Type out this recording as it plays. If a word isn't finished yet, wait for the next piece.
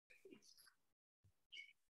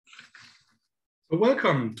So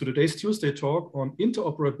welcome to today's Tuesday talk on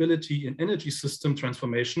interoperability in energy system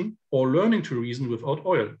transformation, or learning to reason without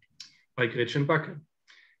oil, by Gretchen Bakke.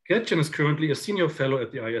 Gretchen is currently a senior fellow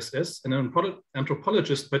at the IASS and an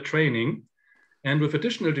anthropologist by training, and with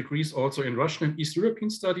additional degrees also in Russian and East European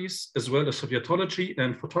studies, as well as Sovietology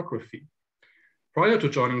and photography. Prior to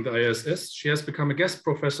joining the IASS, she has become a guest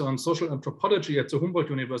professor on social anthropology at the Humboldt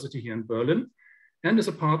University here in Berlin, and is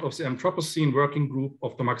a part of the Anthropocene working group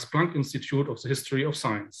of the Max Planck Institute of the History of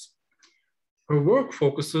Science. Her work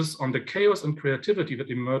focuses on the chaos and creativity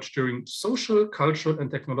that emerged during social, cultural,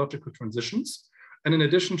 and technological transitions. And in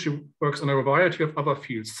addition, she works on a variety of other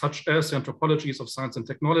fields, such as the anthropologies of science and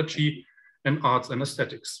technology, and arts and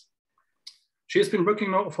aesthetics. She has been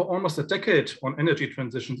working now for almost a decade on energy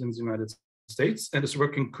transitions in the United States, and is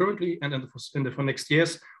working currently and for next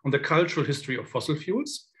years on the cultural history of fossil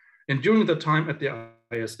fuels. And during the time at the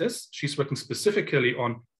IASS, she's working specifically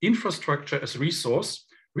on infrastructure as resource,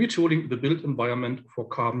 retooling the built environment for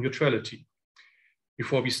carbon neutrality.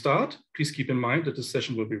 Before we start, please keep in mind that this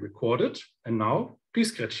session will be recorded. And now,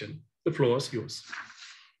 please, Gretchen, the floor is yours.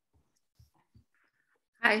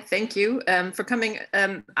 Hi, thank you for coming.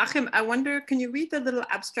 Achim, I wonder, can you read the little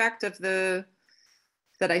abstract of that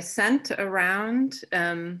I sent around?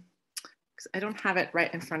 Because I don't have it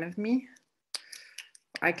right in front of me.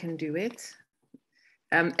 I can do it.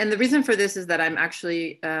 And the reason for this is that I'm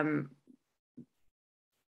actually, I'm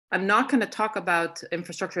not going to talk about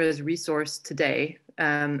infrastructure as resource today.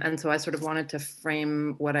 And so I sort of wanted to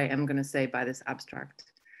frame what I am going to say by this abstract.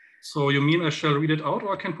 So you mean I shall read it out,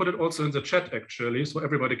 or I can put it also in the chat actually, so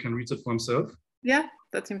everybody can read it for himself? Yeah,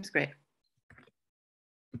 that seems great.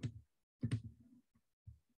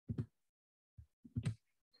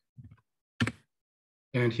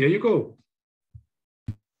 And here you go.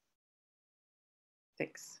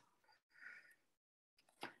 Thanks.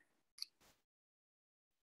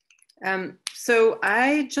 So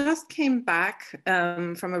I just came back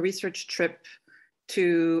from a research trip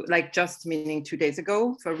to, just meaning 2 days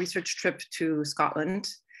ago, for a research trip to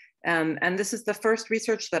Scotland. And this is the first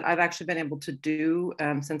research that I've actually been able to do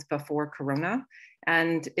since before Corona.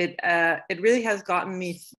 And it really has gotten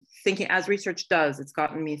me thinking, as research does, it's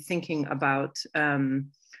gotten me thinking about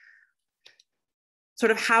sort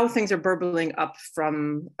of how things are burbling up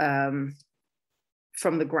from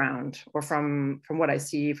the ground, or from what I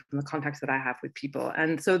see from the contacts that I have with people.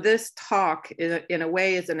 And so this talk, in a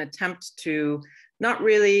way, is an attempt to not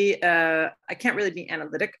really, I can't really be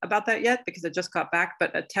analytic about that yet because I just got back,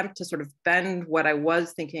 but attempt to sort of bend what I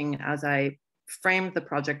was thinking as I framed the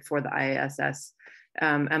project for the IASS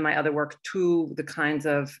and my other work to the kinds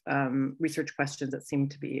of research questions that seem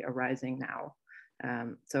to be arising now.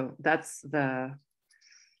 So that's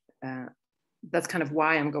kind of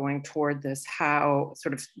why I'm going toward this, how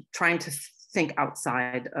sort of trying to think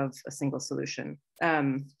outside of a single solution.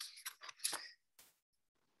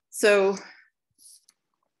 So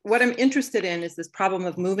what I'm interested in is this problem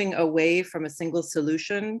of moving away from a single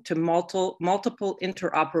solution to multiple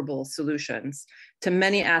interoperable solutions to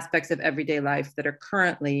many aspects of everyday life that are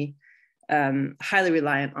currently highly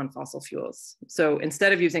reliant on fossil fuels. So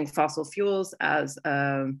instead of using fossil fuels as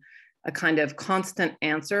a kind of constant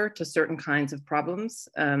answer to certain kinds of problems,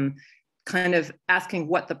 kind of asking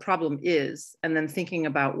what the problem is, and then thinking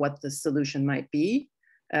about what the solution might be.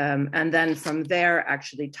 And then from there,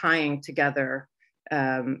 actually tying together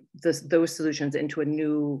those solutions into a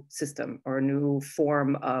new system or a new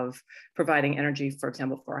form of providing energy, for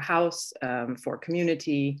example, for a house, for a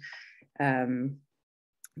community,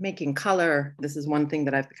 making color. This is one thing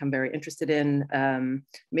that I've become very interested in,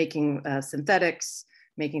 making synthetics,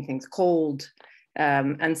 making things cold.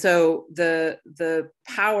 And so the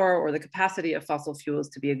power or the capacity of fossil fuels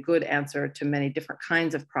to be a good answer to many different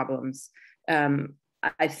kinds of problems,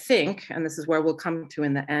 I think, and this is where we'll come to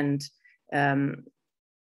in the end,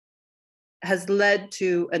 has led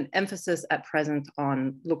to an emphasis at present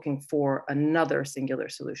on looking for another singular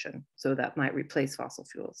solution. So that might replace fossil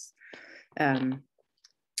fuels.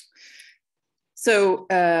 So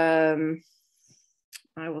I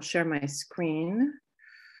will share my screen.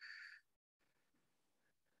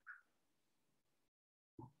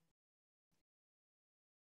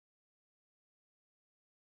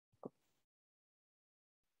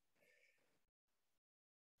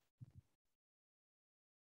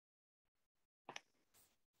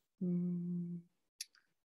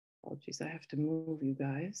 Apologies, I have to move you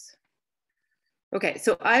guys. Okay,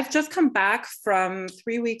 so I've just come back from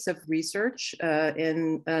 3 weeks of research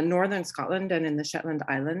in northern Scotland and in the Shetland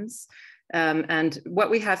Islands. And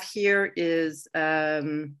what we have here is,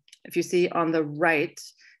 if you see on the right,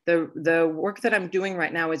 The work that I'm doing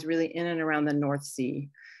right now is really in and around the North Sea.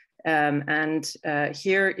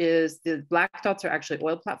 Here is the black dots are actually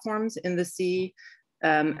oil platforms in the sea.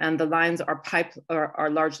 And the lines are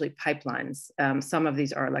largely pipelines. Some of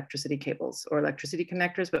these are electricity cables or electricity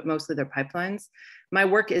connectors, but mostly they're pipelines. My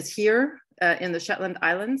work is here in the Shetland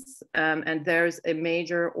Islands, and there's a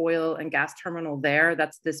major oil and gas terminal there.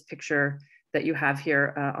 That's this picture that you have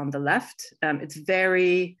here on the left. It's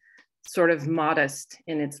very sort of modest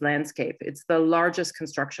in its landscape. It's the largest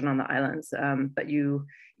construction on the islands, but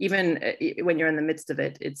even when you're in the midst of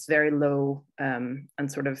it, it's very low and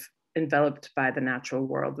sort of enveloped by the natural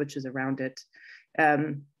world, which is around it.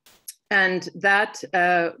 And that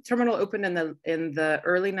terminal opened in the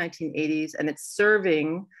early 1980s, and it's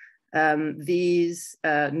serving these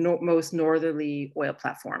most northerly oil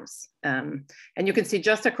platforms. And you can see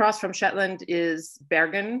just across from Shetland is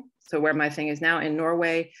Bergen, so where my thing is now in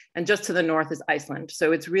Norway, and just to the north is Iceland.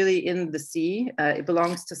 So it's really in the sea. It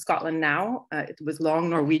belongs to Scotland now. It was long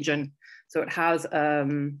Norwegian, so it has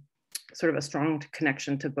sort of a strong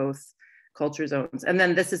connection to both culture zones. And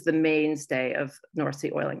then this is the mainstay of North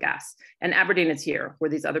Sea oil and gas. And Aberdeen is here, where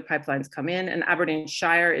these other pipelines come in. And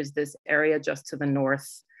Aberdeenshire is this area just to the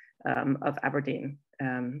north of Aberdeen.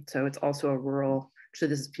 So it's also a rural, actually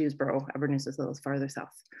this is Pewsborough, Aberdeen is a little farther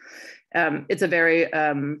south. It's a very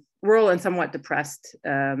rural and somewhat depressed,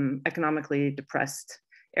 economically depressed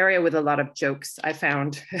area with a lot of jokes. I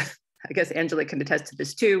found, I guess Angela can attest to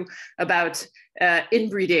this too, about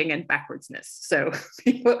inbreeding and backwardsness. So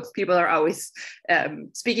people are always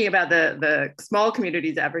speaking about the small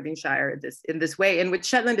communities of Aberdeenshire in this way, in which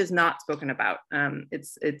Shetland is not spoken about.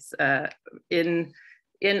 It's in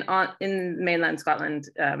mainland Scotland,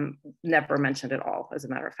 never mentioned at all, as a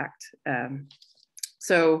matter of fact.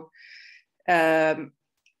 So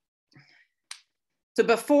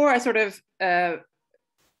before I sort of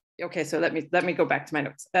okay, so let me go back to my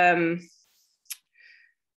notes.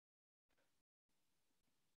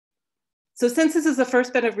 So since this is the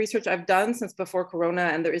first bit of research I've done since before Corona,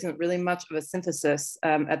 and there isn't really much of a synthesis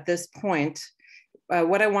at this point,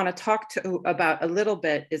 what I want to talk about a little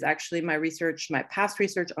bit is actually my past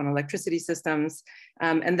research on electricity systems,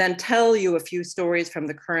 and then tell you a few stories from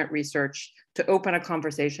the current research to open a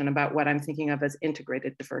conversation about what I'm thinking of as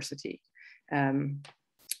integrated diversity.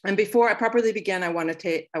 And before I properly begin, I want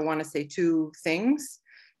to say two things.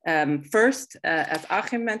 First, as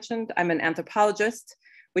Achim mentioned, I'm an anthropologist,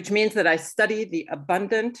 which means that I study the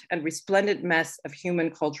abundant and resplendent mess of human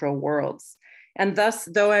cultural worlds. And thus,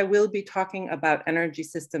 though I will be talking about energy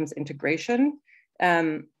systems integration,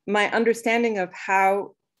 my understanding of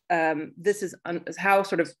how how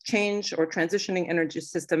sort of change or transitioning energy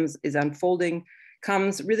systems is unfolding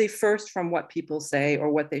comes really first from what people say or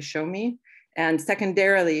what they show me, and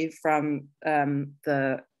secondarily from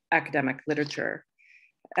the academic literature.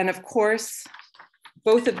 And of course,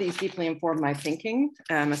 both of these deeply inform my thinking,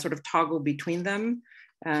 a sort of toggle between them.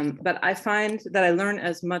 But I find that I learn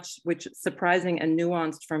as much, which is surprising and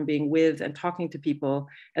nuanced, from being with and talking to people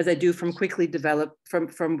as I do from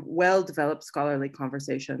from well-developed scholarly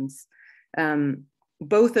conversations.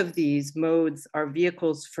 Both of these modes are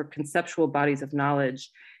vehicles for conceptual bodies of knowledge,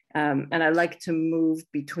 and I like to move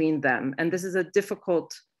between them. And this is a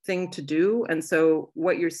difficult thing to do. And so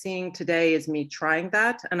what you're seeing today is me trying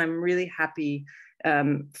that. And I'm really happy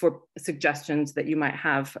for suggestions that you might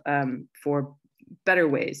have for better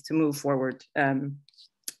ways to move forward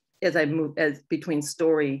as I move between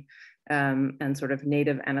story and sort of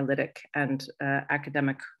native analytic and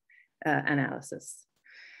academic analysis.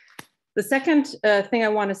 The second thing I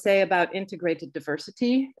want to say about integrated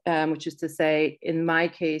diversity, which is to say, in my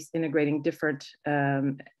case, integrating different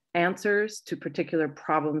answers to particular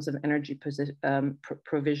problems of energy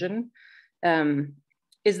provision,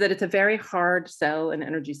 is that it's a very hard sell in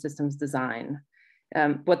energy systems design.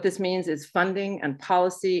 What this means is funding and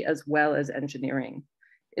policy as well as engineering.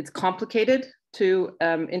 It's complicated to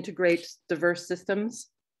integrate diverse systems.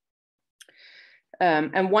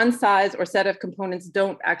 And one size or set of components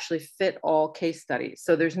don't actually fit all case studies.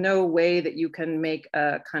 So there's no way that you can make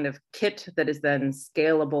a kind of kit that is then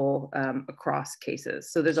scalable across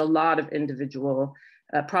cases. So there's a lot of individual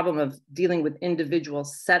problem of dealing with individual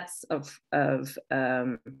sets of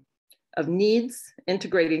needs,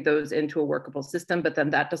 integrating those into a workable system, but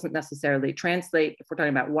then that doesn't necessarily translate if we're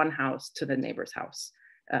talking about one house to the neighbor's house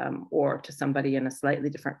or to somebody in a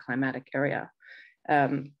slightly different climatic area.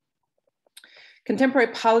 Contemporary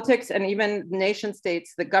politics and even nation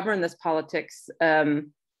states that govern this politics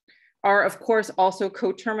are of course also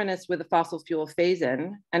coterminous with the fossil fuel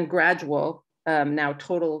phase-in and gradual, now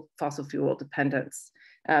total fossil fuel dependence.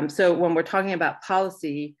 So when we're talking about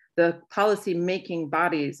policy, the policy making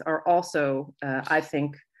bodies are also, I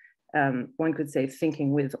think, one could say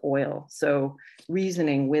thinking with oil. So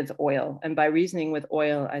reasoning with oil. And by reasoning with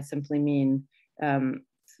oil, I simply mean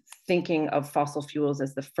thinking of fossil fuels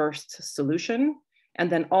as the first solution, and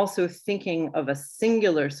then also thinking of a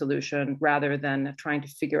singular solution rather than trying to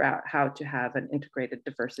figure out how to have an integrated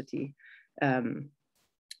diversity,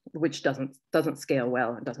 which doesn't scale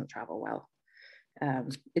well and doesn't travel well.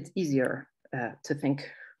 It's easier to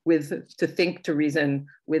reason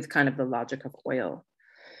with kind of the logic of oil.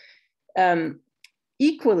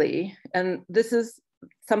 Equally, and this is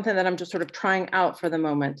something that I'm just sort of trying out for the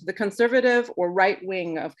moment, the conservative or right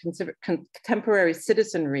wing of contemporary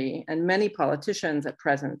citizenry and many politicians at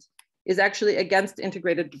present is actually against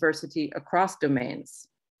integrated diversity across domains.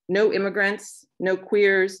 No immigrants, no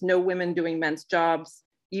queers, no women doing men's jobs,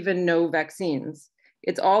 even no vaccines.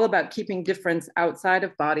 It's all about keeping difference outside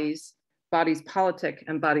of bodies, bodies politic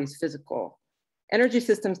and bodies physical. Energy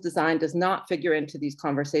systems design does not figure into these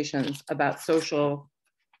conversations about social,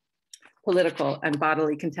 political, and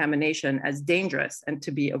bodily contamination as dangerous and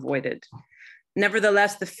to be avoided.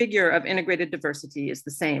 Nevertheless, the figure of integrated diversity is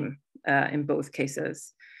the same in both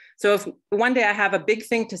cases. So if one day I have a big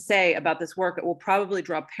thing to say about this work, it will probably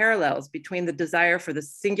draw parallels between the desire for the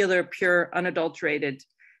singular, pure, unadulterated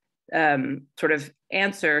sort of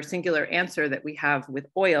singular answer that we have with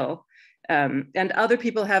oil. And other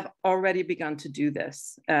people have already begun to do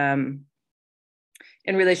this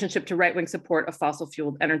in relationship to right-wing support of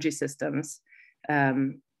fossil-fueled energy systems,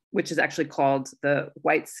 which is actually called the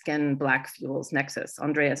white skin black fuels nexus.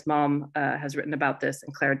 Andreas Malm has written about this,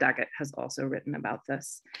 and Claire Daggett has also written about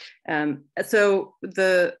this. So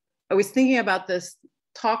I was thinking about this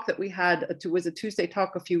talk that we had, it was a Tuesday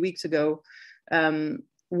talk a few weeks ago,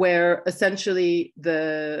 where essentially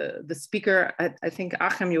the speaker, I think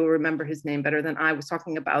Achim, you'll remember his name better than I, was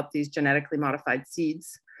talking about these genetically modified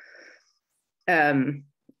seeds. And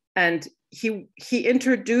he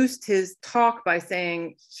introduced his talk by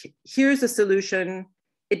saying, here's a solution,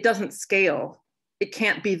 it doesn't scale. It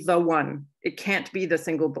can't be the one. It can't be the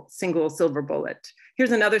single silver bullet.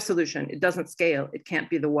 Here's another solution, it doesn't scale. It can't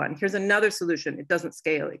be the one. Here's another solution, it doesn't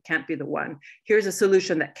scale. It can't be the one. Here's a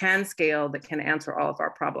solution that can scale, that can answer all of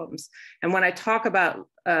our problems. And when I talk about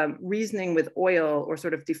reasoning with oil, or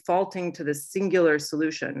sort of defaulting to the singular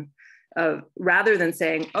solution, rather than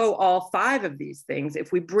saying, oh, all 5 of these things,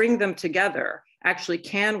 if we bring them together, actually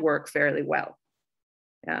can work fairly well.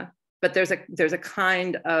 Yeah. But there's a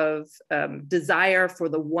kind of desire for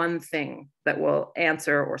the one thing that will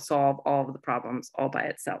answer or solve all of the problems all by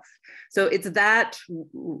itself. So it's that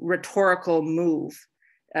rhetorical move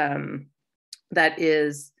that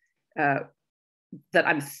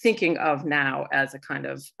I'm thinking of now as a kind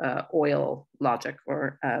of oil logic,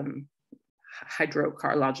 or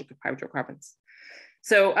logic of hydrocarbons.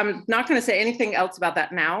 So I'm not going to say anything else about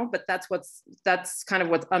that now, but that's kind of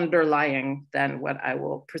what's underlying then what I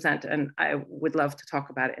will present, and I would love to talk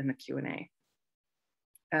about it in the Q&A.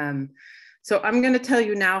 So I'm going to tell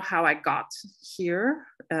you now how I got here,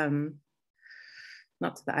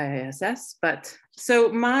 not to the IASS, but so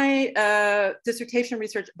my dissertation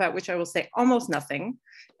research, about which I will say almost nothing,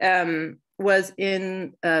 was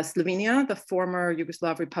in Slovenia, the former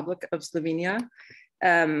Yugoslav Republic of Slovenia,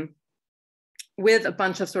 with a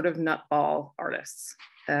bunch of sort of nutball artists.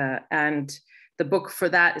 And the book for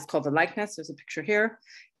that is called The Likeness. There's a picture here.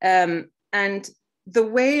 And the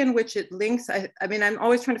way in which it links, I mean, I'm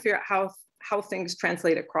always trying to figure out how things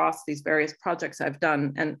translate across these various projects I've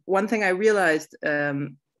done. And one thing I realized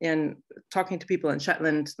in talking to people in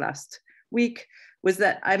Shetland last week was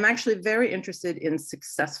that I'm actually very interested in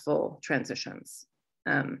successful transitions.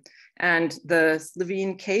 And the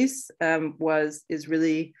Slovene case is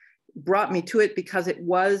really brought me to it because it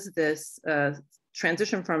was this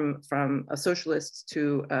transition from a socialist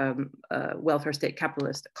to a welfare state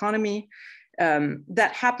capitalist economy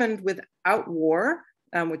that happened without war,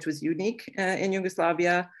 which was unique in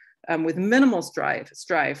Yugoslavia, with minimal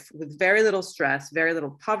strife, with very little stress, very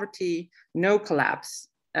little poverty, no collapse.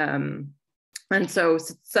 And so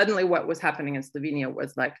suddenly what was happening in Slovenia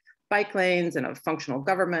was like bike lanes and a functional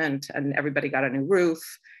government, and everybody got a new roof,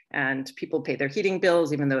 and people paid their heating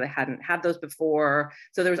bills even though they hadn't had those before.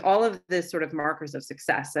 So there was all of this sort of markers of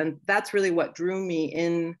success. And that's really what drew me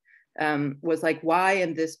in, was like, why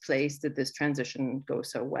in this place did this transition go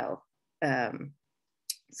so well? And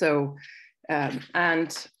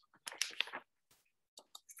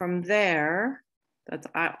from there, that's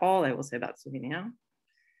all I will say about Slovenia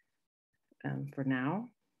for now.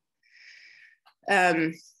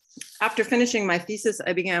 After finishing my thesis,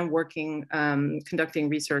 I began working, conducting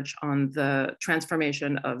research on the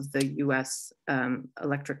transformation of the US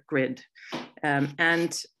electric grid.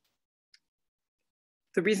 And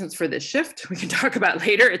the reasons for this shift we can talk about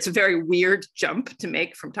later. It's a very weird jump to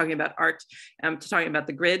make from talking about art to talking about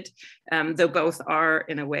the grid, though both are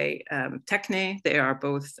in a way techne. They are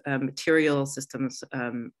both material systems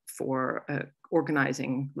for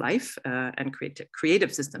organizing life and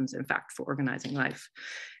creative systems, in fact, for organizing life.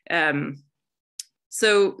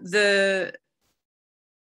 So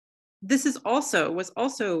this was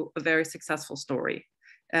also a very successful story.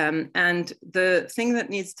 And the thing that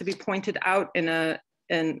needs to be pointed out in a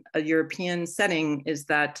European setting is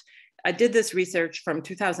that I did this research from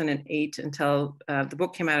 2008 until the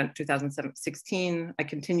book came out in 2016. I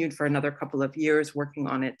continued for another couple of years working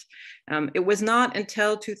on it. It was not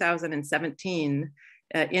until 2017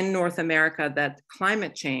 in North America that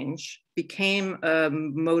climate change became a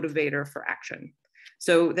motivator for action.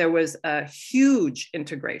 So there was a huge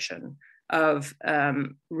integration of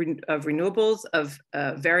renewables, of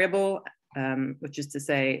variable, which is to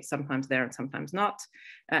say sometimes there and sometimes not,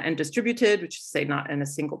 and distributed, which is to say not in a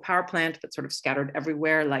single power plant, but sort of scattered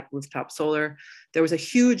everywhere like rooftop solar. There was a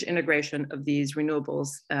huge integration of these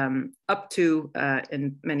renewables up to,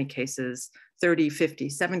 in many cases, 30, 50,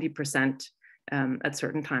 70% at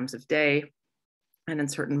certain times of day and in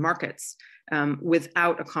certain markets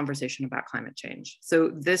without a conversation about climate change.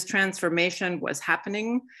 So this transformation was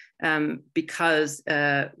happening because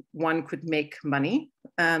one could make money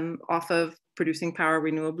off of producing power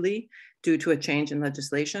renewably due to a change in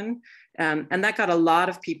legislation. And that got a lot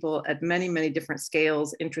of people at many, many different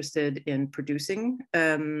scales interested in producing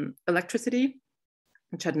electricity,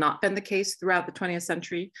 which had not been the case throughout the 20th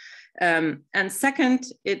century. And second,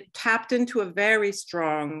 it tapped into a very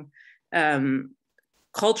strong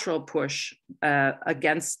cultural push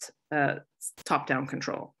against top-down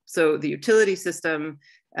control. So the utility system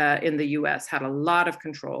in the US had a lot of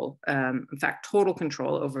control, in fact, total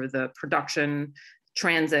control over the production,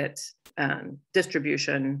 transit,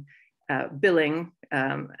 distribution, billing,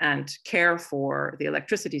 and care for the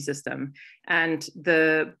electricity system. And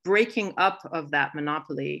the breaking up of that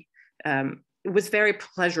monopoly it was very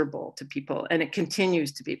pleasurable to people, and it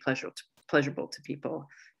continues to be pleasurable to people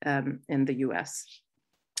in the US.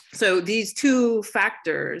 So these two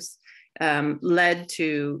factors led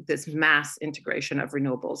to this mass integration of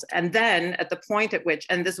renewables. And then at the point at which,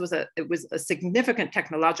 and it was a significant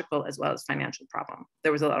technological as well as financial problem.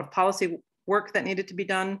 There was a lot of policy work that needed to be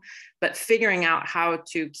done, but figuring out how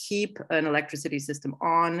to keep an electricity system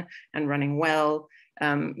on and running well,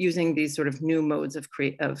 using these sort of new modes of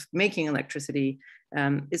making electricity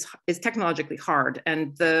is technologically hard.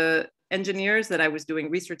 And the engineers that I was doing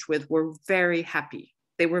research with were very happy.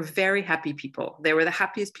 They were very happy people. They were the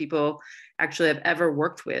happiest people actually I've ever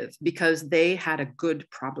worked with because they had a good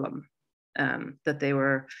problem that they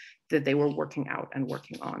were working out and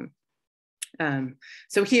working on.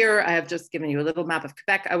 So here I have just given you a little map of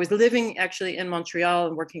Quebec. I was living actually in Montreal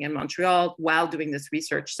and working in Montreal while doing this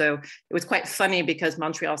research. So it was quite funny because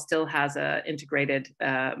Montreal still has an integrated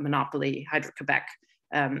monopoly, Hydro-Quebec,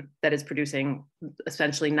 that is producing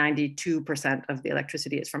essentially 92% of the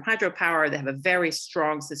electricity is from hydropower. They have a very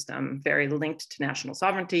strong system, very linked to national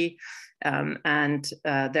sovereignty. And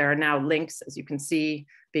there are now links, as you can see,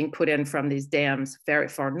 being put in from these dams very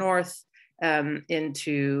far north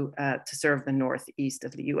into to serve the northeast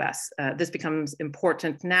of the US. This becomes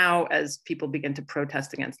important now as people begin to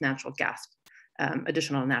protest against natural gas,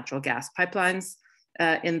 additional natural gas pipelines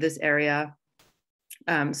in this area.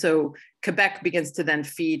 So Quebec begins to then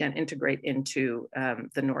feed and integrate into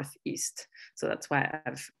the northeast. So that's why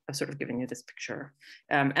I've sort of given you this picture.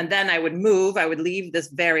 And then I would leave this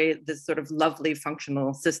sort of lovely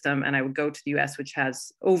functional system, and I would go to the US, which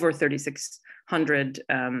has over 3,600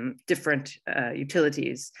 different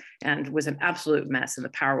utilities, and was an absolute mess, and the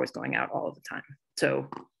power was going out all of the time. So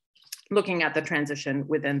looking at the transition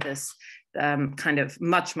within this kind of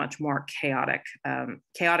much, much more chaotic,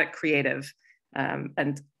 creative,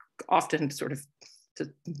 and often sort of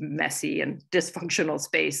messy and dysfunctional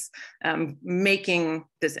space, making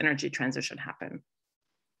this energy transition happen.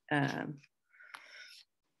 And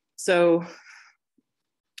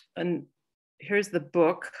here's the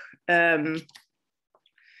book. I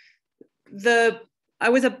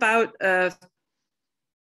was about, I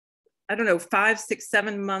don't know, 5, 6,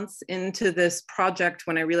 7 months into this project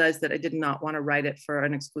when I realized that I did not want to write it for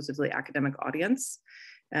an exclusively academic audience.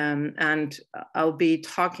 And I'll be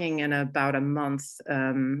talking in about a month,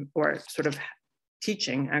 or sort of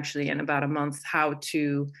teaching actually in about a month, how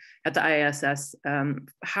to, at the IASS,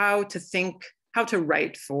 how to think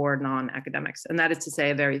write for non-academics, and that is to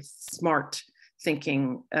say a very smart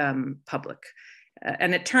thinking public.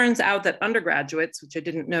 And it turns out that undergraduates, which I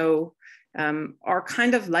didn't know, are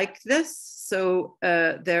kind of like this. So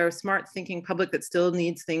they're a smart thinking public that still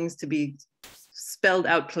needs things to be spelled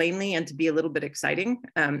out plainly and to be a little bit exciting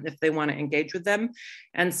if they want to engage with them.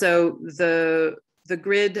 And so the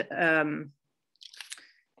grid,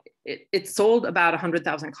 it sold about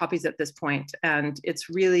 100,000 copies at this point, and it's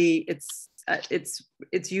really,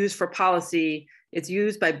 it's used for policy, it's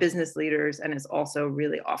used by business leaders, and it's also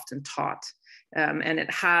really often taught. And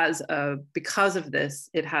it has, because of this,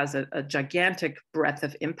 it has a gigantic breadth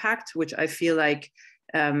of impact, which I feel like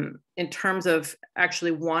in terms of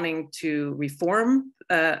actually wanting to reform,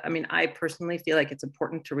 I mean, I personally feel like it's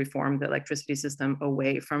important to reform the electricity system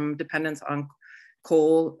away from dependence on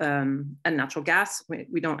coal and natural gas.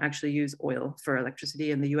 We don't actually use oil for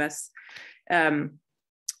electricity in the US.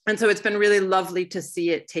 And so it's been really lovely to see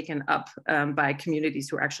it taken up by communities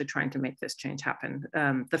who are actually trying to make this change happen.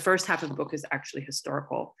 The first half of the book is actually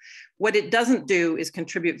historical. What it doesn't do is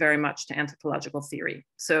contribute very much to anthropological theory.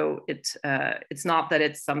 So it's not that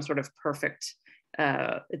it's some sort of perfect,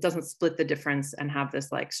 it doesn't split the difference and have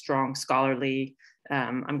this like strong scholarly,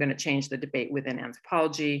 I'm going to change the debate within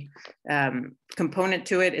anthropology component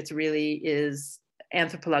to it. It really is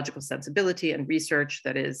anthropological sensibility and research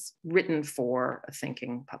that is written for a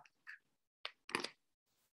thinking public.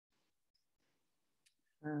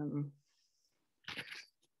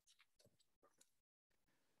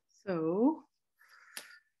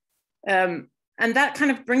 And that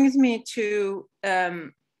kind of brings me to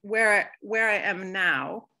where I am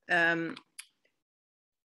now.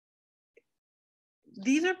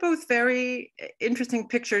 These are both very interesting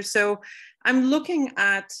pictures. So I'm looking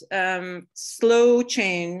at slow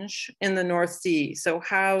change in the North Sea. So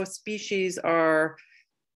how species are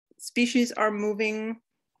moving,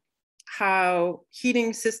 how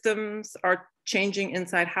heating systems are changing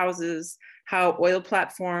inside houses, how oil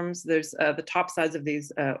platforms, there's the top sides of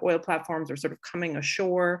these oil platforms are sort of coming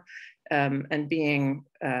ashore and being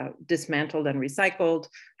dismantled and recycled,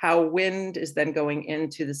 how wind is then going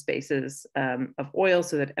into the spaces of oil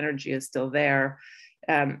so that energy is still there.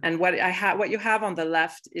 And what you have on the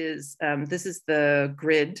left is, this is the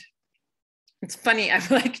grid. It's funny, I'm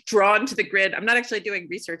like drawn to the grid. I'm not actually doing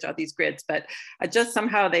research on these grids, but I just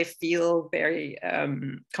somehow they feel very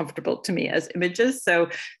comfortable to me as images. So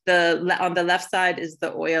on the left side is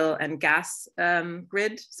the oil and gas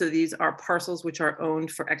grid. So these are parcels which are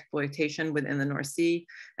owned for exploitation within the North Sea.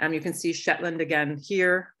 You can see Shetland again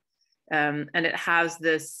here. And it has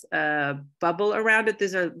this bubble around it.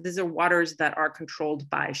 These are waters that are controlled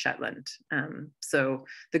by Shetland. So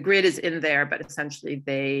the grid is in there, but essentially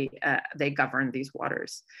they govern these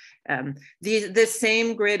waters. This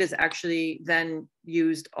same grid is actually then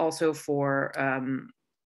used also for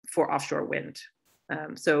offshore wind.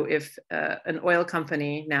 So if an oil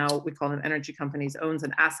company, now we call them energy companies, owns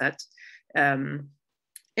an asset,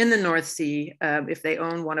 in the North Sea, if they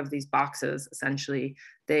own one of these boxes, essentially,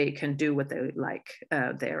 they can do what they like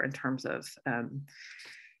there in terms of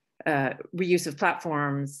reuse of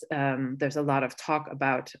platforms. There's a lot of talk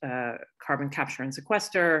about carbon capture and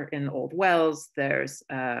sequester in old wells. There's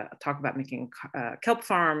talk about making kelp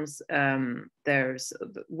farms. There's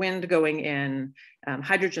wind going in,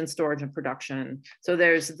 hydrogen storage and production. So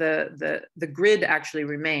there's the grid actually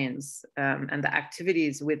remains, and the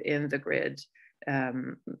activities within the grid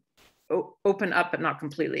open up, but not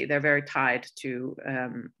completely. They're very tied to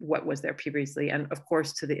what was there previously, and of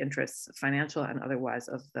course to the interests, financial and otherwise,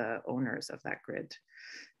 of the owners of that grid.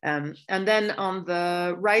 And then on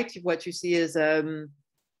the right, what you see is, you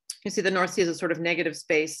see the North Sea as a sort of negative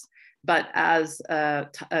space, but as a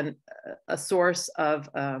source of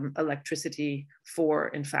electricity for,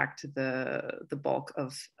 in fact, the bulk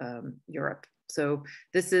of Europe. So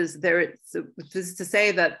this is to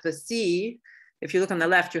say that the sea, if you look on the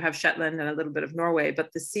left, you have Shetland and a little bit of Norway,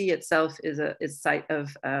 but the sea itself is a site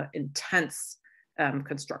of intense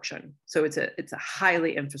construction. So it's a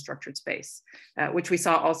highly infrastructured space, which we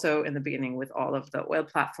saw also in the beginning with all of the oil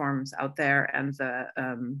platforms out there and the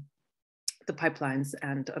pipelines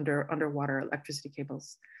and underwater electricity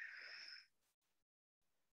cables.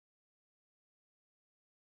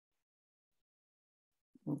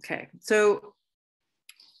 Okay, so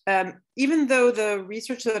even though the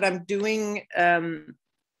research that I'm doing I'm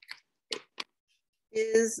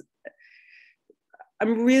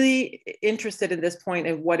really interested in this point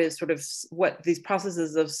in what is sort of what these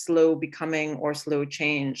processes of slow becoming or slow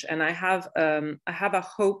change, and I have a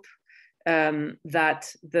hope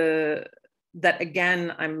that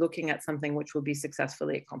again I'm looking at something which will be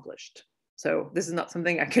successfully accomplished. So this is not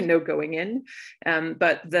something I can know going in.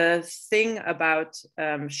 But the thing about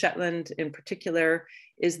Shetland in particular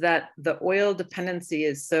is that the oil dependency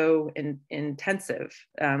is so intensive.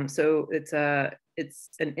 So it's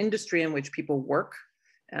an industry in which people work.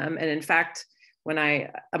 And in fact, when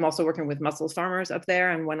I'm also working with mussel farmers up there,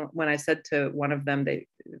 and when I said to one of them,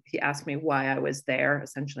 he asked me why I was there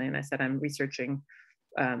essentially, and I said I'm researching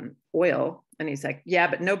oil, and he's like, yeah,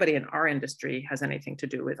 but nobody in our industry has anything to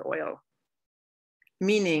do with oil,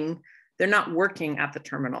 meaning they're not working at the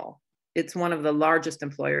terminal. It's one of the largest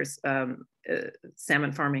employers.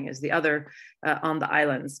 Salmon farming is the other on the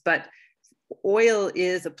islands, but oil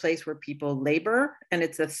is a place where people labor, and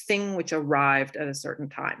it's a thing which arrived at a certain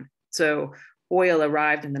time. So oil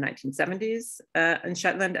arrived in the 1970s in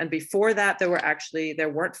Shetland. And before that, there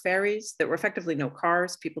weren't ferries. There were effectively no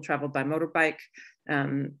cars. People traveled by motorbike.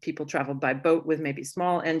 People traveled by boat with maybe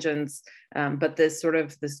small engines. But this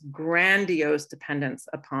grandiose dependence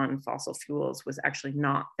upon fossil fuels was actually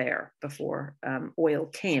not there before oil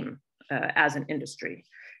came as an industry.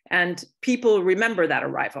 And people remember that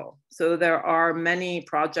arrival. So there are many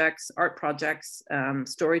projects, art projects,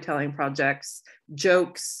 storytelling projects,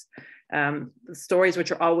 jokes, stories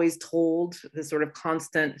which are always told, this sort of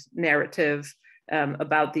constant narrative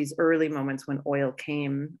about these early moments when oil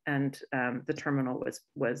came and the terminal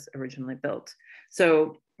was originally built.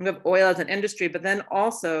 So we have oil as an industry, but then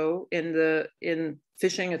also in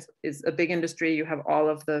fishing is a big industry. You have all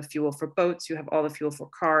of the fuel for boats, you have all the fuel for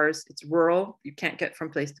cars. It's rural, you can't get from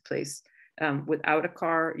place to place without a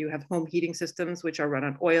car. You have home heating systems which are run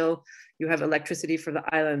on oil. You have electricity for the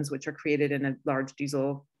islands, which are created in a large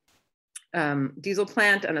diesel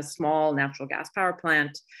plant and a small natural gas power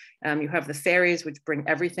plant. You have the ferries, which bring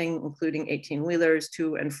everything, including 18-wheelers,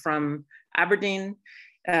 to and from Aberdeen.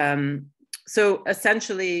 So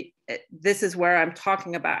essentially, this is where I'm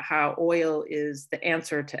talking about how oil is the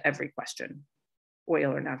answer to every question,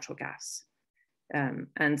 oil or natural gas.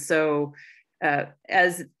 And so for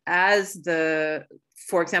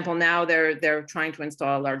example, now they're trying to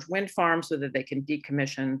install a large wind farm so that they can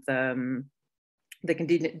decommission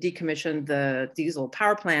the diesel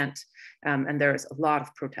power plant, and there's a lot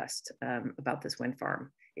of protest about this wind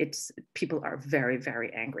farm. People are very,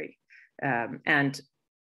 very angry. And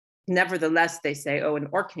nevertheless, they say, oh, in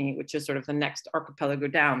Orkney, which is sort of the next archipelago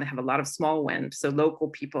down, they have a lot of small wind. So local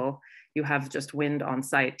people, you have just wind on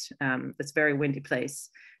site. It's a very windy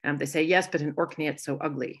place. They say, yes, but in Orkney, it's so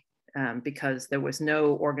ugly because there was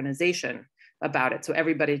no organization about it. So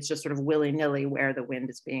everybody's just sort of willy-nilly where the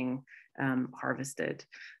wind is being harvested.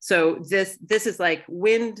 So this is like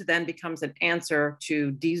wind then becomes an answer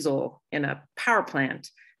to diesel in a power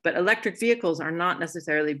plant, but electric vehicles are not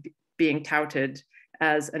necessarily being touted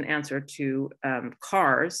as an answer to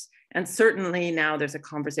cars. And certainly now there's a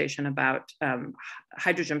conversation about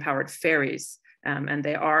hydrogen-powered ferries. And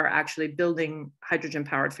they are actually building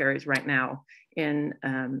hydrogen-powered ferries right now in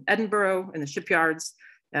Edinburgh, in the shipyards,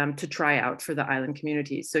 to try out for the island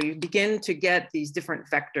communities. So you begin to get these different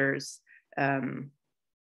vectors, and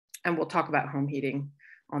we'll talk about home heating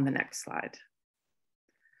on the next slide.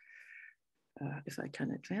 If I can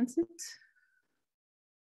advance it.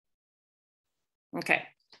 Okay,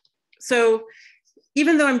 so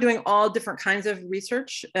even though I'm doing all different kinds of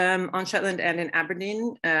research on Shetland and in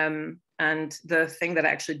Aberdeen, and the thing that I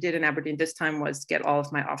actually did in Aberdeen this time was get all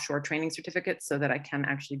of my offshore training certificates so that I can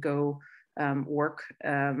actually go work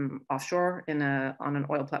offshore on an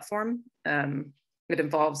oil platform. It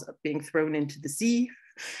involves being thrown into the sea,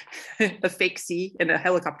 a fake sea in a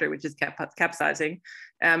helicopter, which is capsizing,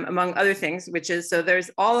 among other things, so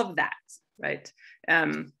there's all of that, right?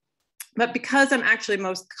 But because I'm actually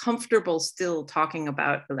most comfortable still talking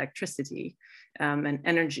about electricity and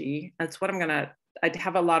energy, that's what I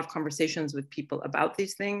have a lot of conversations with people about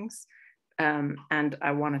these things. And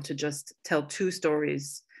I wanted to just tell two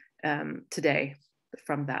stories today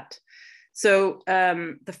from that. So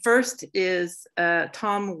the first is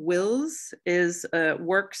Tom Wills he's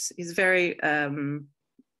very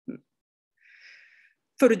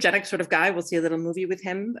photogenic sort of guy. We'll see a little movie with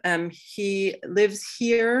him. He lives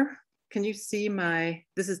here. Can you see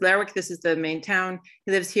this is Lerwick, this is the main town.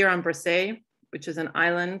 He lives here on Brassey, which is an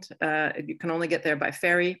island. You can only get there by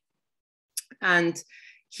ferry. And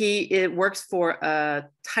he works for a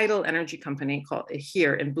tidal energy company called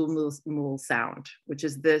here in Blue Mule Sound, which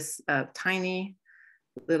is this tiny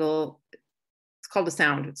little, it's called a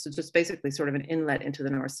sound. It's just basically sort of an inlet into the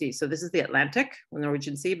North Sea. So this is the Atlantic, the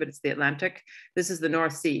Norwegian Sea, but it's the Atlantic. This is the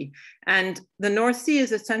North Sea. And the North Sea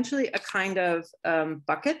is essentially a kind of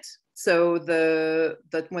bucket. So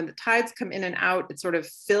when the tides come in and out, it sort of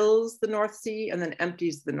fills the North Sea and then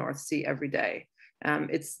empties the North Sea every day.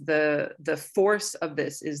 It's the force of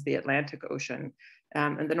this is the Atlantic Ocean.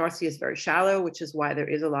 And the North Sea is very shallow, which is why there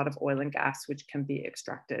is a lot of oil and gas which can be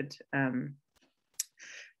extracted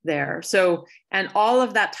there. So, and all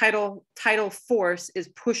of that tidal force is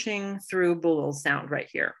pushing through Bullel Sound right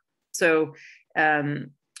here. So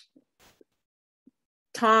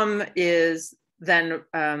Tom is then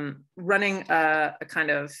running a kind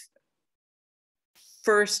of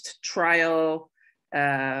first trial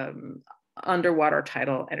underwater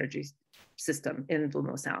tidal energy system in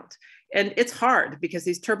Bullel Sound. And it's hard because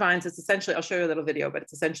these turbines, it's essentially, I'll show you a little video, but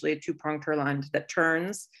it's essentially a two-pronged turbine that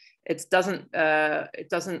turns. It doesn't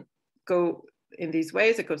go in these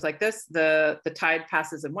ways. It goes like this. The tide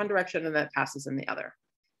passes in one direction and then it passes in the other.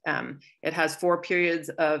 It has 4 periods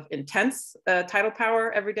of intense tidal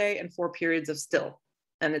power every day and 4 periods of still.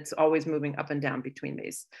 And it's always moving up and down between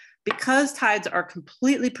these. Because tides are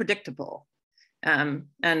completely predictable,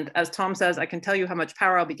 and as Tom says, I can tell you how much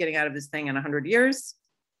power I'll be getting out of this thing in 100 years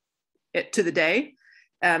to the day.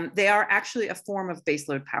 They are actually a form of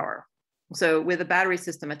baseload power. So with a battery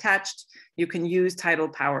system attached, you can use tidal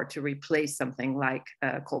power to replace something like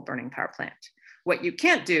a coal burning power plant. What you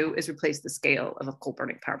can't do is replace the scale of a coal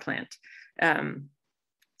burning power plant.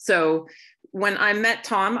 So when I met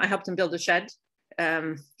Tom, I helped him build a shed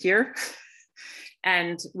here.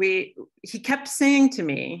 And he kept saying to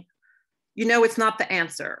me, you know, it's not the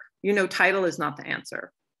answer. You know, tidal is not the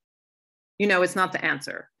answer. You know, it's not the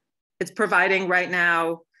answer. It's providing right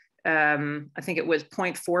now, I think it was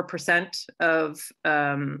 0.4% of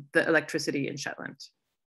the electricity in Shetland.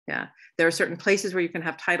 Yeah, there are certain places where you can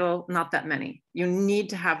have tidal, not that many. You need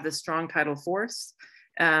to have this strong tidal force.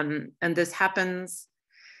 And this happens,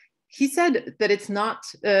 he said that it's not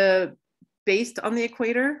based on the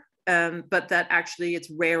equator, but that actually it's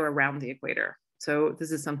rare around the equator. So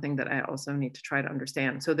this is something that I also need to try to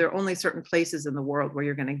understand. So there are only certain places in the world where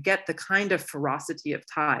you're going to get the kind of ferocity of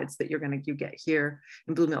tides that you get here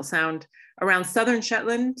in Blue Mill Sound. Around southern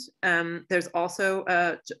Shetland, there's also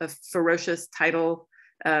a ferocious tidal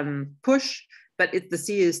push, but the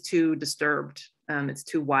sea is too disturbed. It's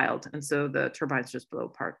too wild. And so the turbines just blow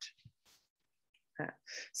apart.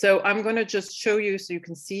 So I'm going to just show you so you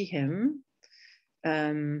can see him.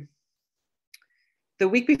 The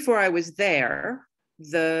week before I was there,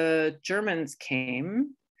 the Germans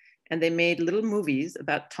came and they made little movies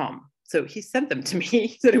about Tom. So he sent them to me.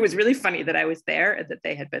 He said it was really funny that I was there and that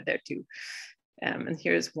they had been there too. And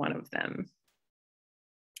here's one of them.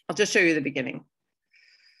 I'll just show you the beginning.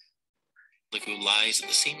 Lago lies at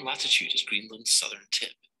the same latitude as Greenland's southern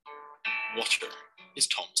tip. Water is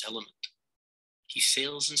Tom's element. He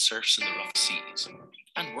sails and surfs in the rough seas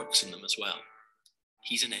and works in them as well.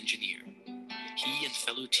 He's an engineer. He and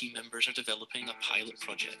fellow team members are developing a pilot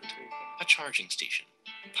project, a charging station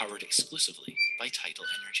powered exclusively by tidal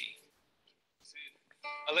energy.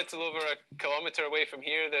 A little over a kilometre away from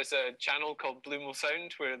here, there's a channel called Blue Mill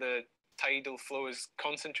Sound where the tidal flow is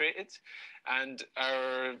concentrated, and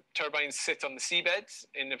our turbines sit on the seabed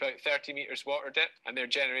in about 30 metres water depth, and they're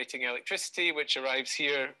generating electricity which arrives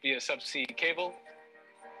here via subsea cable.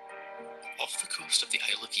 Off the coast of the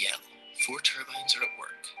Isle of Yell, 4 turbines are at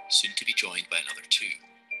work, soon to be joined by another 2.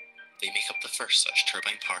 They make up the first such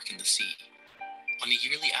turbine park in the sea. On a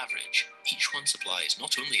yearly average, each one supplies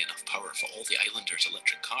not only enough power for all the islanders'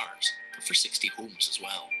 electric cars, but for 60 homes as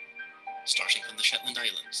well. Starting from the Shetland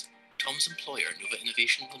Islands, Tom's employer, Nova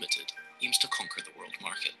Innovation Limited, aims to conquer the world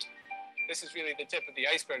market. This is really the tip of the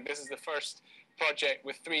iceberg. This is the first project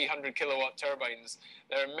with 300 kilowatt turbines.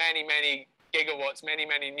 There are many, many gigawatts, many,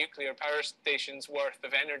 many nuclear power stations worth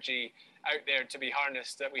of energy out there to be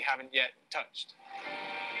harnessed that we haven't yet touched.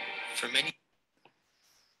 For many.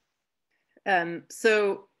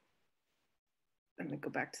 So let me go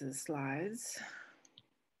back to the slides.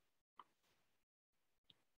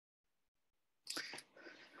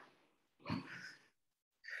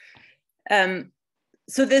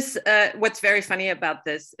 So this, what's very funny about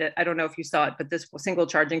this, I don't know if you saw it, but this single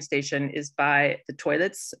charging station is by the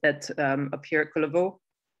toilets at up here at Kulevo.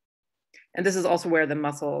 And this is also where the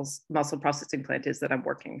muscle processing plant is that I'm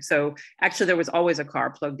working. So actually there was always a car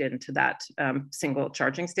plugged into that single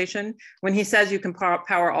charging station. When he says you can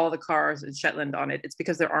power all the cars in Shetland on it, it's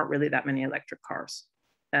because there aren't really that many electric cars.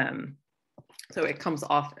 So it comes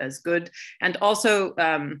off as good. And also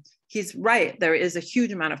he's right, there is a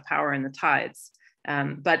huge amount of power in the tides.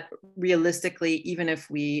 But realistically, even if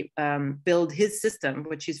we build his system,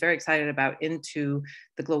 which he's very excited about, into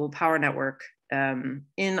the global power network,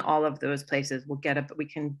 in all of those places, we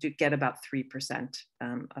can get about 3%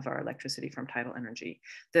 of our electricity from tidal energy.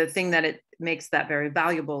 The thing that it makes that very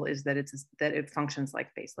valuable is that it functions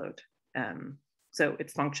like baseload. So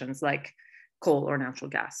it functions like coal or natural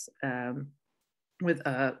gas. With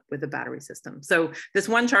a battery system. So this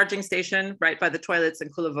one charging station right by the toilets in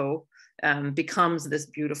Kulevo becomes this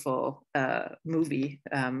beautiful movie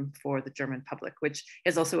for the German public, which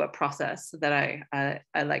is also a process that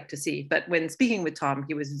I like to see. But when speaking with Tom,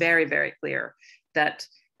 he was very, very clear that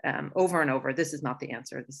over and over, this is not the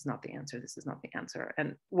answer, this is not the answer, this is not the answer.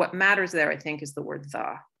 And what matters there, I think, is the word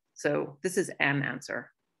the. So this is an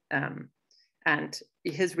answer. And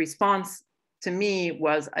his response to me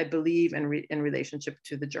was, I believe, in relationship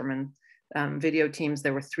to the German video teams,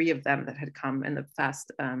 there were 3 of them that had come in the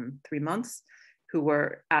past 3 months who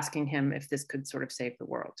were asking him if this could sort of save the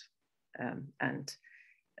world. And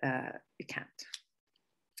it can't.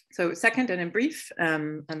 So second, and in brief,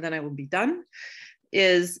 and then I will be done,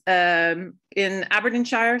 is in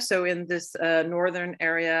Aberdeenshire, so in this northern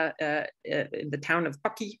area, in the town of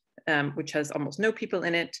Bakke, which has almost no people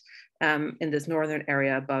in it, in this northern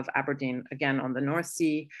area above Aberdeen, again on the North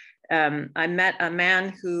Sea. I met a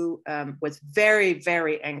man who was very,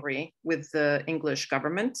 very angry with the English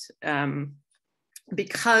government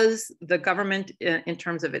because the government, in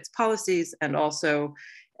terms of its policies and also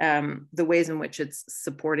the ways in which it's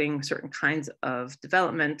supporting certain kinds of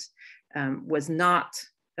development, was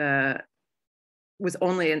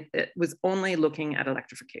only looking at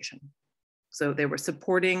electrification. So they were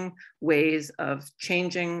supporting ways of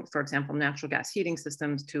changing, for example, natural gas heating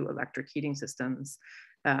systems to electric heating systems,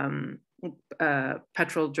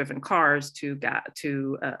 petrol-driven cars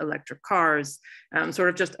to electric cars, sort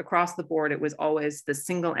of just across the board. It was always the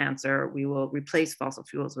single answer: we will replace fossil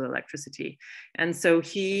fuels with electricity. And so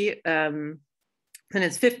he, in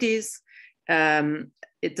his 50s,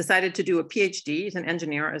 it decided to do a PhD. He's an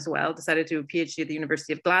engineer as well. Decided to do a PhD at the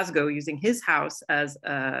University of Glasgow, using his house as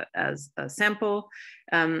a sample,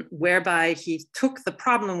 whereby he took the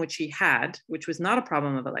problem which he had, which was not a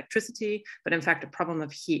problem of electricity, but in fact a problem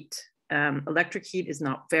of heat. Electric heat is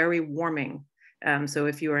not very warming. So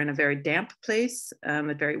if you are in a very damp place,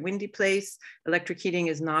 a very windy place, electric heating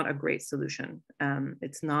is not a great solution.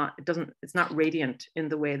 It's not radiant in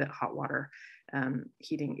the way that hot water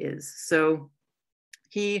heating is. So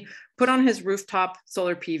he put on his rooftop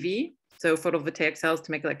solar PV, so photovoltaic cells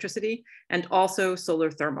to make electricity, and also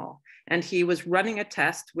solar thermal. And he was running a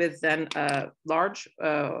test with then large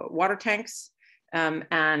water tanks and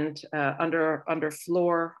under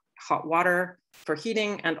floor hot water for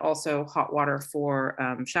heating, and also hot water for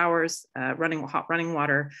showers. Hot running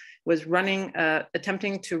water was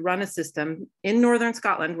attempting to run a system in northern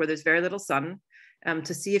Scotland where there's very little sun,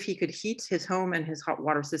 to see if he could heat his home and his hot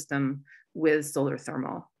water system with solar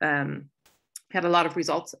thermal. Had a lot of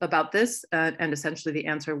results about this, and essentially the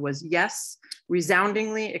answer was yes,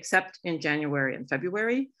 resoundingly, except in January and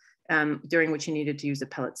February, during which he needed to use a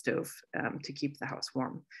pellet stove to keep the house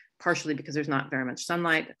warm, partially because there's not very much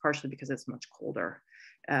sunlight, partially because it's much colder.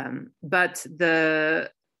 But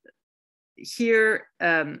here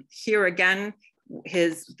again,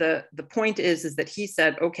 the point is that he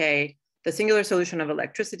said, okay, the singular solution of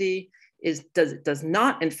electricity does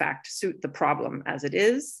not in fact suit the problem as it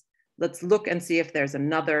is. Let's look and see if there's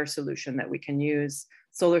another solution that we can use.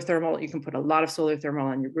 Solar thermal, you can put a lot of solar thermal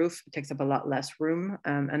on your roof. It takes up a lot less room.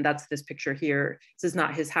 And that's this picture here. This is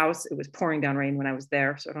not his house. It was pouring down rain when I was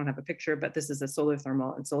there, so I don't have a picture, but this is a solar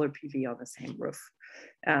thermal and solar PV on the same roof.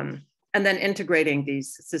 And then integrating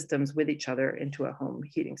these systems with each other into a home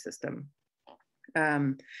heating system.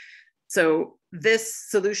 So this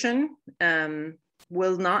solution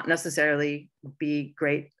will not necessarily be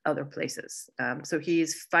great other places. So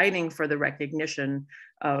he's fighting for the recognition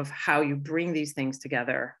of how you bring these things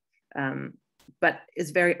together, but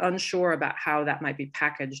is very unsure about how that might be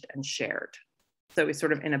packaged and shared. So he's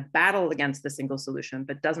sort of in a battle against the single solution,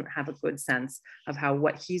 but doesn't have a good sense of how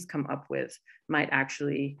what he's come up with might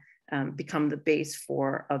actually become the base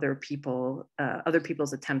for other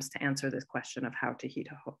people's attempts to answer this question of how to heat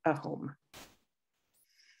a home.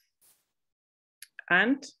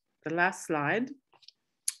 And the last slide.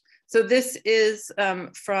 So this is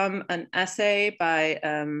from an essay by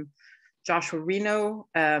Joshua Reno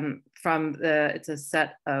it's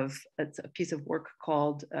a piece of work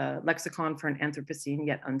called Lexicon for an Anthropocene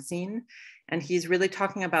Yet Unseen. And he's really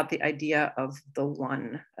talking about the idea of the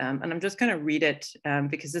one. And I'm just gonna read it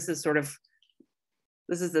because this is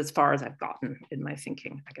as far as I've gotten in my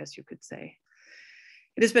thinking, I guess you could say.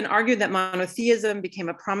 It has been argued that monotheism became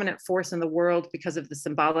a prominent force in the world because of the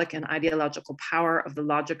symbolic and ideological power of the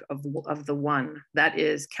logic of the one, that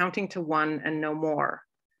is, counting to one and no more.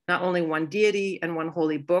 Not only one deity and one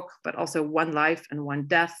holy book, but also one life and one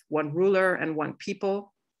death, one ruler and one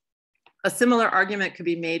people. A similar argument could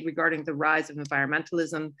be made regarding the rise of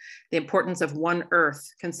environmentalism. The importance of one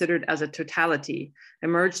Earth, considered as a totality,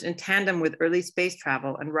 emerged in tandem with early space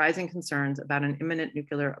travel and rising concerns about an imminent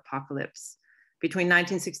nuclear apocalypse. Between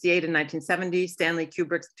 1968 and 1970, Stanley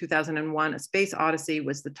Kubrick's 2001 A Space Odyssey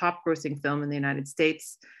was the top grossing film in the United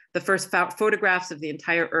States. The first photographs of the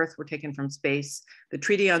entire Earth were taken from space. The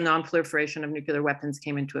Treaty on Non-Proliferation of Nuclear Weapons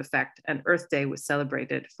came into effect, and Earth Day was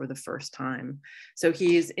celebrated for the first time. So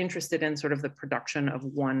he is interested in sort of the production of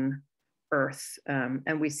one Earth.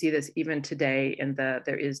 And we see this even today in the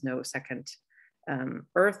there is no second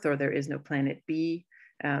Earth, or there is no planet B.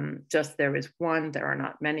 Just there is one, there are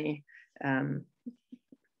not many.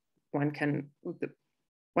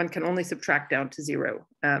 One can only subtract down to zero.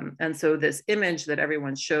 And so this image that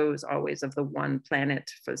everyone shows always of the one planet,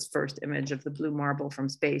 for this first image of the blue marble from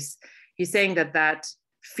space, he's saying that that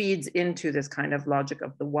feeds into this kind of logic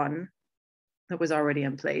of the one that was already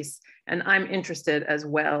in place. And I'm interested as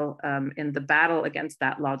well in the battle against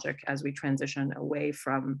that logic as we transition away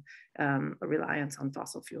from a reliance on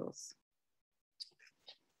fossil fuels.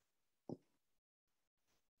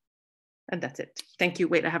 And that's it. Thank you.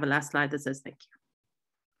 Wait, I have a last slide that says thank you.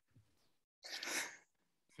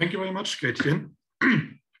 Thank you very much, Gretchen.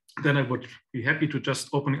 Then I would be happy to just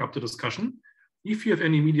open up the discussion. If you have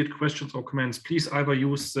any immediate questions or comments, please either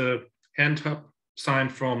use the hand up sign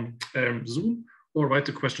from Zoom or write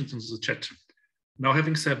the questions into the chat. Now,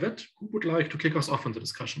 having said that, who would like to kick us off in the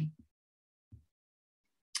discussion?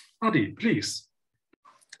 Adi, please.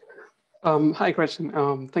 Hi,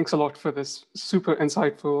 Gretchen. Thanks a lot for this super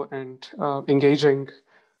insightful and engaging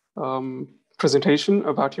presentation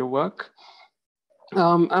about your work.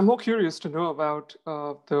 I'm more curious to know about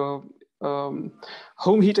the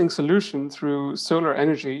home heating solution through solar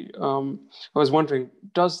energy. I was wondering,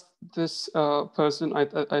 does this person, I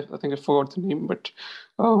think I forgot the name, but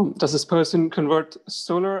does this person convert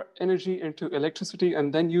solar energy into electricity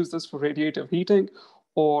and then use this for radiative heating,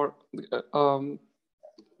 or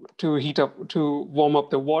to warm up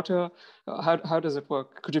the water? How does it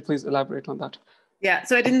work? Could you please elaborate on that? Yeah,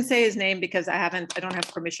 so I didn't say his name because I don't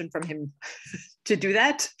have permission from him to do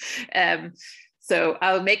that. So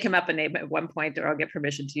I'll make him up a name at one point, or I'll get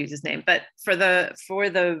permission to use his name. But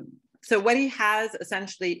so what he has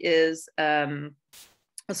essentially is a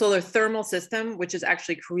solar thermal system, which is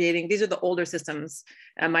actually creating, these are the older systems.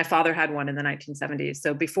 My father had one in the 1970s.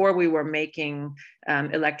 So before we were making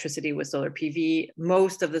electricity with solar PV,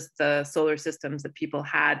 most of the solar systems that people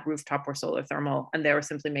had rooftop were solar thermal, and they were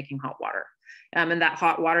simply making hot water. And that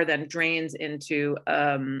hot water then drains into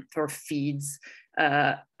or feeds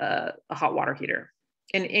a hot water heater.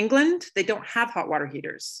 In England, they don't have hot water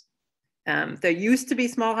heaters. There used to be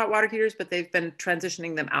small hot water heaters, but they've been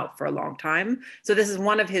transitioning them out for a long time. So this is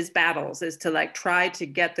one of his battles, is to like try to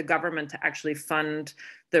get the government to actually fund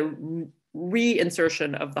the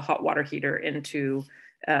reinsertion of the hot water heater into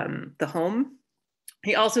the home.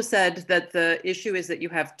 He also said that the issue is that you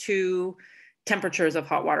have two temperatures of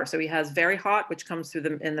hot water. So he has very hot, which comes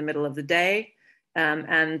through in the middle of the day.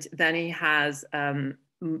 And then he has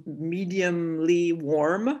mediumly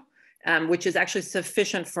warm, which is actually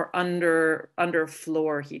sufficient for under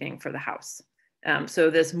floor heating for the house.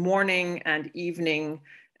 So this morning and evening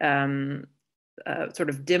sort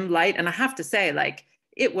of dim light. And I have to say, like,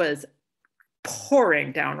 it was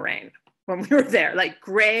pouring down rain when we were there, like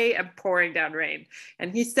gray and pouring down rain.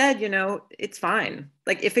 And he said, you know, it's fine.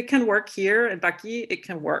 Like if it can work here in Bakke, it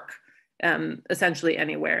can work essentially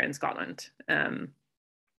anywhere in Scotland.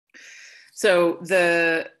 So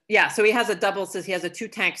he has he has a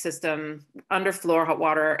 2-tank system, underfloor hot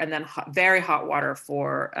water, and then very hot water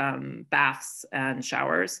for baths and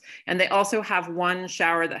showers. And they also have one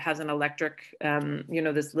shower that has an electric,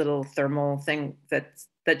 this little thermal thing that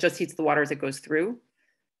just heats the water as it goes through.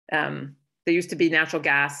 There used to be natural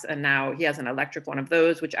gas, and now he has an electric one of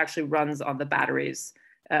those, which actually runs on the batteries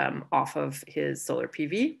off of his solar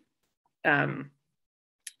PV. So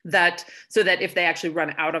that if they actually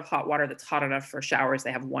run out of hot water that's hot enough for showers,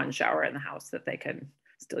 they have one shower in the house that they can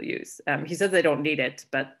still use. He says they don't need it,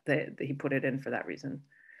 but he put it in for that reason.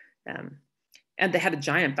 And they had a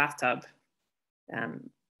giant bathtub. And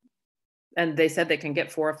they said they can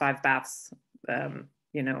get 4 or 5 baths,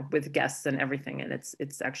 with guests and everything. And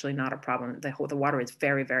it's actually not a problem. The water is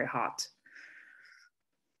very, very hot.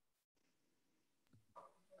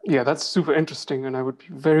 Yeah, that's super interesting, and I would be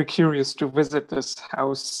very curious to visit this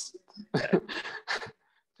house. To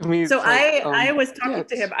me, So it's like, I was talking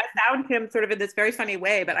to yeah, him. I found him sort of in this very funny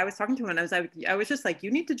way, but I was talking to him and I was just like,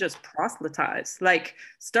 you need to just proselytize, like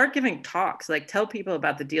start giving talks, like tell people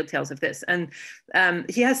about the details of this. And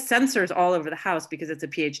he has sensors all over the house because it's a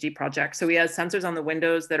PhD project. So he has sensors on the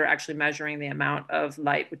windows that are actually measuring the amount of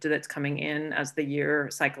light that's coming in as the year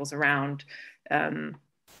cycles around.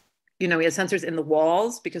 You know, he has sensors in the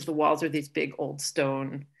walls because the walls are these big old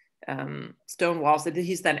stone walls that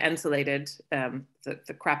he's then insulated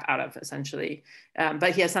the crap out of, essentially.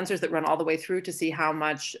 But he has sensors that run all the way through to see how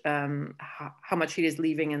much heat is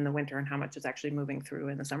leaving in the winter and how much is actually moving through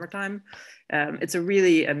in the summertime. It's a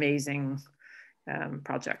really amazing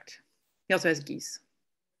project. He also has geese.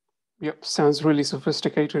 Yep, sounds really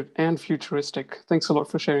sophisticated and futuristic. Thanks a lot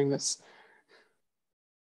for sharing this.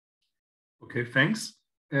 Okay, thanks.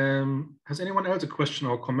 Has anyone else a question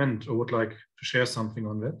or comment or would like to share something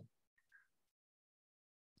on that?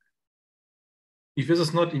 If this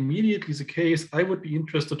is not immediately the case, I would be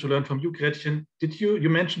interested to learn from you, Gretchen. You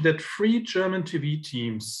mentioned that 3 German TV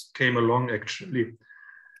teams came along actually.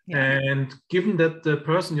 Yeah. And given that the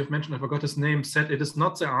person you've mentioned, I forgot his name, said it is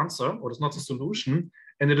not the answer or it's not the solution,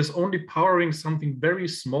 and it is only powering something very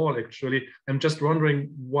small actually, I'm just wondering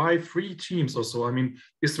why 3 teams or so? I mean,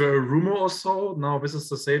 is there a rumor or so? Now this is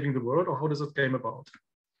the saving the world, or how does it came about?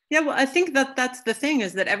 Yeah, well, I think that's the thing,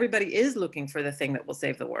 is that everybody is looking for the thing that will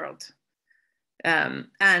save the world.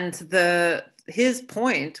 And his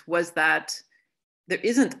point was that there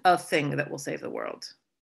isn't a thing that will save the world.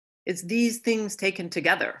 It's these things taken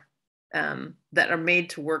together that are made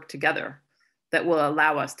to work together that will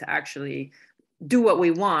allow us to actually do what we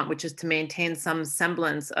want, which is to maintain some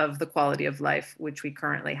semblance of the quality of life which we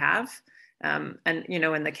currently have. And, you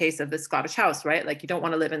know, in the case of the Scottish house, right? Like, you don't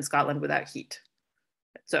want to live in Scotland without heat.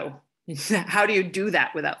 So how do you do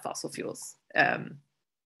that without fossil fuels?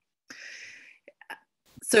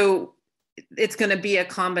 So it's going to be a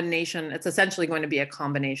combination. It's essentially going to be a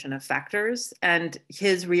combination of factors. And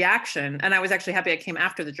his reaction, and I was actually happy I came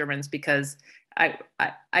after the Germans because I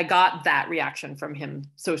got that reaction from him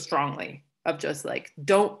so strongly of just like,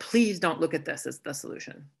 please don't look at this as the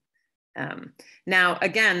solution. Now,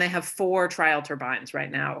 again, they have 4 trial turbines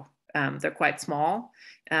right now. They're quite small.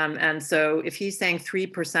 And so if he's saying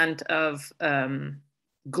 3% of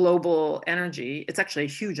global energy, it's actually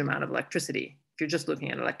a huge amount of electricity if you're just looking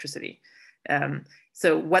at electricity.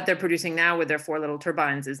 So what they're producing now with their 4 little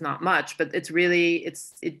turbines is not much, but it's really,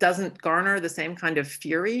 it doesn't garner the same kind of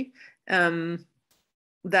fury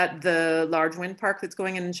that the large wind park that's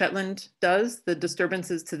going in Shetland does. The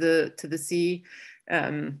disturbances to the sea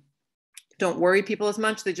don't worry people as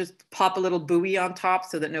much. They just pop a little buoy on top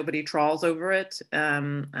so that nobody trawls over it,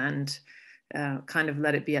 and kind of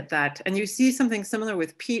let it be at that. And you see something similar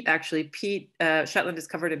with peat, actually. Peat, Shetland is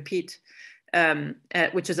covered in peat,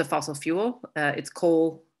 which is a fossil fuel. It's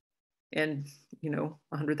coal in,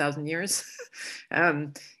 100,000 years.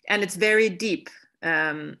 And it's very deep.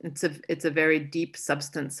 It's a very deep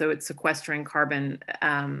substance, so it's sequestering carbon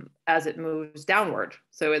as it moves downward.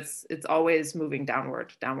 So it's always moving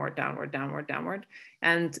downward.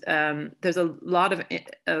 And there's a lot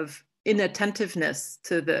of inattentiveness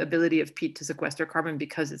to the ability of peat to sequester carbon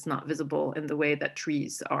because it's not visible in the way that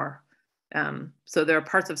trees are. So there are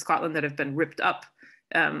parts of Scotland that have been ripped up.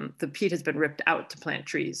 The peat has been ripped out to plant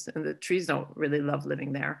trees, and the trees don't really love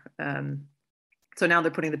living there. So now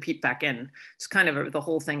they're putting the peat back in. It's kind of the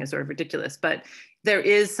whole thing is sort of ridiculous, but there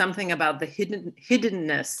is something about the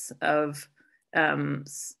hiddenness of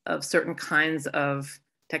certain kinds of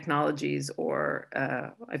technologies, or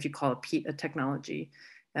if you call a peat a technology,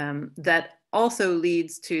 that also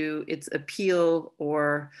leads to its appeal,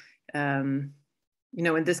 or in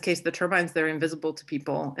this case, the turbines, they're invisible to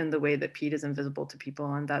people in the way that peat is invisible to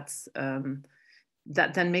people, and that's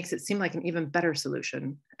that then makes it seem like an even better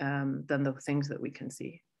solution than the things that we can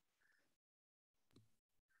see.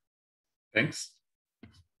 Thanks.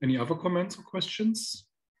 Any other comments or questions?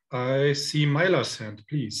 I see Myla's hand,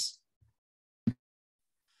 please.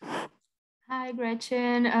 Hi,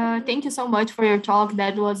 Gretchen. Thank you so much for your talk.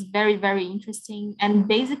 That was very, very interesting. And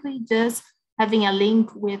basically just having a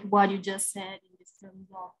link with what you just said in terms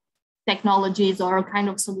of technologies or kind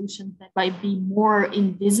of solutions that might be more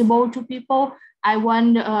invisible to people. I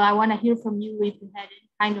want to hear from you if you had any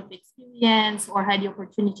kind of experience or had the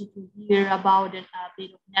opportunity to hear about a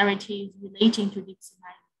bit of narratives relating to deep sea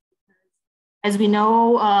mining. Because as we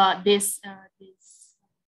know, this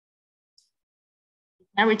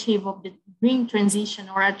narrative of the green transition,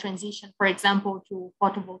 or a transition, for example, to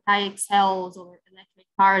photovoltaic cells or electric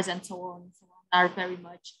cars and so on, are very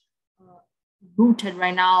much rooted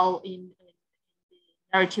right now in the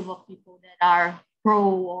narrative of people that are pro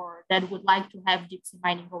or that would like to have deep sea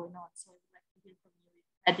mining going on. So I would like to hear from you if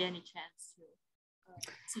you had any chance to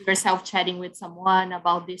see yourself chatting with someone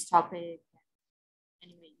about this topic.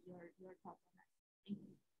 Anyway, your thoughts on that. Thank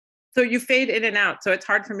you. So you fade in and out, so it's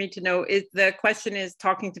hard for me to know. The question is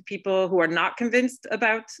talking to people who are not convinced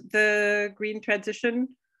about the green transition?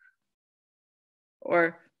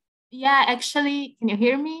 Or? Yeah, actually, can you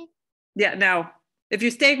hear me? Yeah, now. If you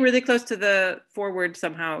stay really close to the forward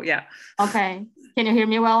somehow, yeah. Okay, can you hear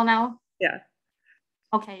me well now? Yeah.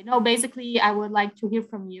 Okay, no, basically, I would like to hear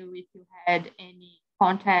from you if you had any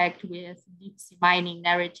contact with deep sea mining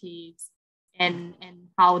narratives and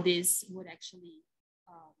how this would actually,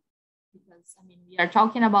 because I mean, we are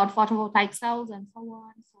talking about photovoltaic cells and so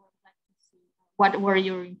on. So I'd like to see what were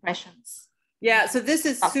your impressions? Yeah, so this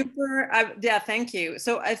is super, yeah, thank you.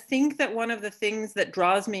 So I think that one of the things that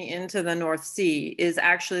draws me into the North Sea is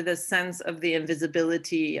actually the sense of the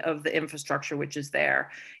invisibility of the infrastructure which is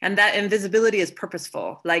there. And that invisibility is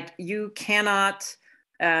purposeful. Like you cannot,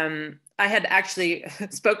 I had actually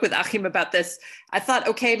spoke with Achim about this. I thought,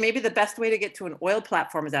 okay, maybe the best way to get to an oil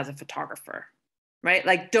platform is as a photographer. Right?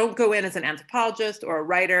 Like don't go in as an anthropologist or a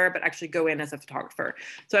writer, but actually go in as a photographer.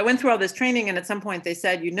 So I went through all this training and at some point they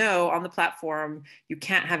said, you know, on the platform, you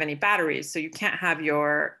can't have any batteries. So you can't have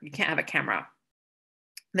a camera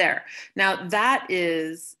there. Now that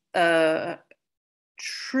is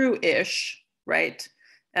true-ish, right?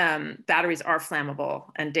 Batteries are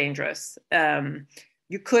flammable and dangerous.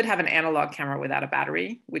 You could have an analog camera without a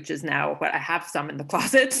battery, which is now what I have some in the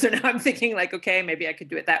closet. So now I'm thinking like, okay, maybe I could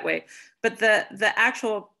do it that way. But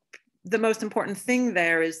the most important thing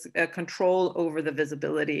there is control over the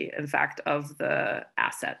visibility, in fact, of the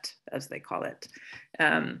asset, as they call it.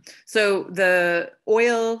 So the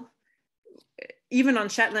oil, even on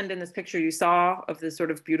Shetland in this picture you saw of the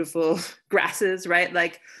sort of beautiful grasses, right?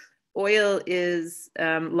 Like oil is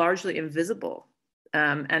largely invisible.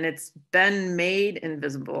 And it's been made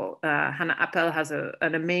invisible. Hannah Appel has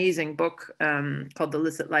an amazing book called The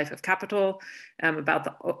Illicit Life of Capital about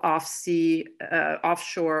the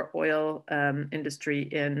offshore oil industry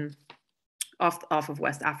off of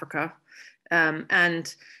West Africa.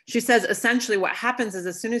 And she says essentially what happens is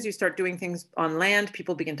as soon as you start doing things on land,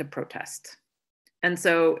 people begin to protest. And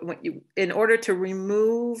so in order to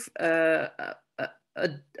remove a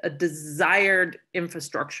desired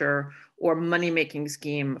infrastructure or money-making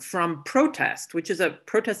scheme from protest, is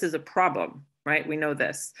a problem, right? We know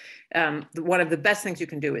this. One of the best things you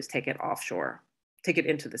can do is take it offshore, take it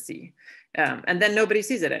into the sea. And then nobody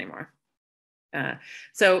sees it anymore.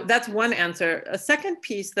 So that's one answer. A second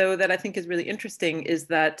piece, though, that I think is really interesting is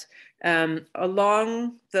that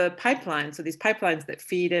along the pipeline, so these pipelines that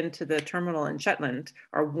feed into the terminal in Shetland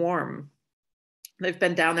are warm. They've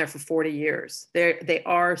been down there for 40 years. They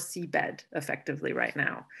are seabed effectively right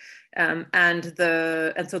now. And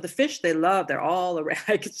so the fish they love, they're all around,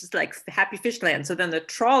 like, it's just like happy fish land. So then the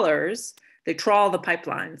trawlers, they trawl the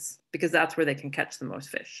pipelines because that's where they can catch the most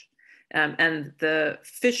fish. And the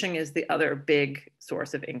fishing is the other big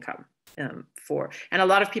source of income and a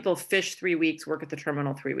lot of people fish 3 weeks, work at the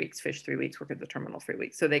terminal 3 weeks, fish 3 weeks, work at the terminal 3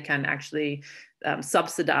 weeks. So they can actually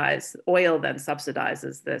subsidize, oil then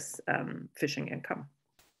subsidizes this fishing income.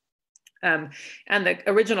 And the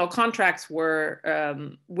original contracts were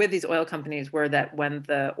with these oil companies were that when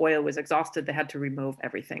the oil was exhausted, they had to remove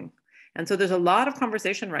everything. And so there's a lot of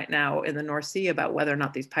conversation right now in the North Sea about whether or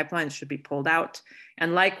not these pipelines should be pulled out.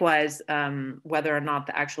 And likewise, whether or not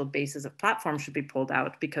the actual bases of platforms should be pulled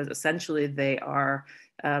out, because essentially they are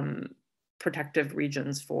protective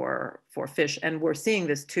regions for fish. And we're seeing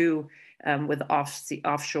this too with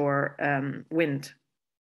offshore wind.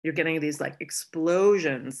 You're getting these like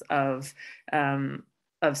explosions of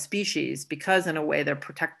species because in a way they're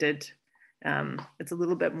protected. It's a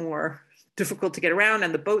little bit more difficult to get around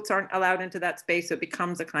and the boats aren't allowed into that space. So it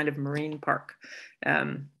becomes a kind of marine park.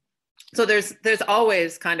 So there's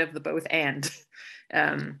always kind of the both and.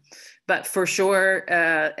 But for sure,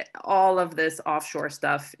 all of this offshore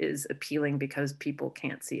stuff is appealing because people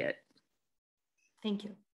can't see it. Thank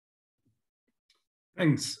you.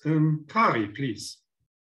 Thanks. Kari, please.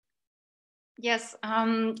 Yes,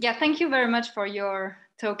 yeah, thank you very much for your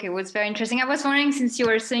talk. It was very interesting. I was wondering, since you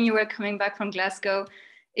were saying you were coming back from Glasgow,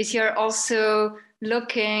 is you're also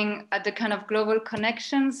looking at the kind of global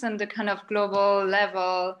connections and the kind of global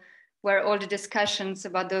level where all the discussions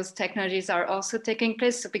about those technologies are also taking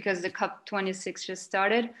place, so because the COP26 just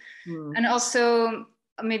started. And also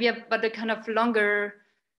maybe about the kind of longer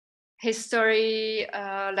history,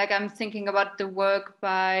 like I'm thinking about the work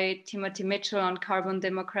by Timothy Mitchell on carbon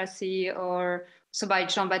democracy, or so by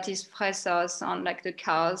Jean-Baptiste Fressos on like the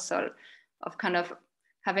chaos of kind of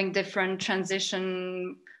having different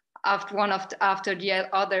transition after one after the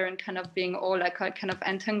other, and kind of being all like kind of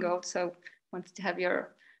entangled. So wanted to have your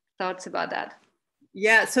thoughts about that.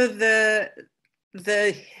 Yeah, so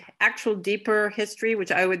the actual deeper history,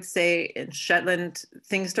 which I would say in Shetland,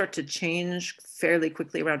 things start to change fairly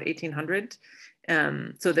quickly around 1800.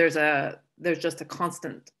 So there's just a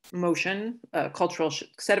constant motion,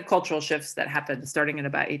 set of cultural shifts that happen starting in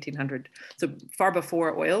about 1800. So far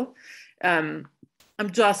before oil. I'm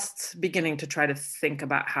just beginning to try to think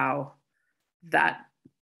about how that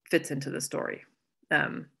fits into the story.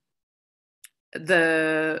 Not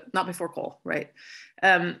before coal, right?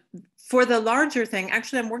 For the larger thing,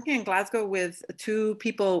 actually, I'm working in Glasgow with two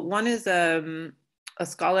people. One is a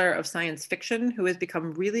scholar of science fiction who has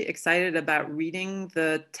become really excited about reading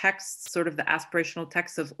the texts, sort of the aspirational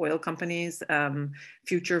texts of oil companies,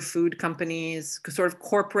 future food companies, sort of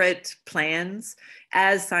corporate plans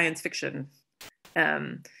as science fiction.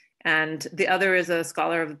 And the other is a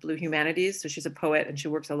scholar of blue humanities. So she's a poet and she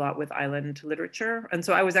works a lot with island literature. And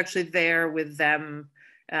so I was actually there with them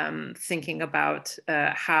thinking about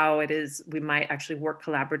how it is we might actually work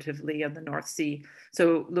collaboratively on the North Sea.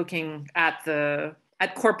 So looking at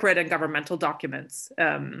corporate and governmental documents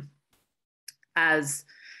as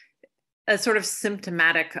sort of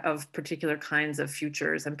symptomatic of particular kinds of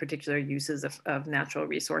futures and particular uses of natural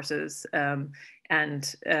resources,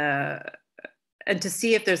 and to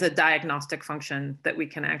see if there's a diagnostic function that we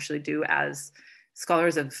can actually do as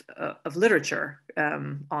scholars of literature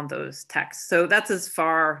on those texts. So that's as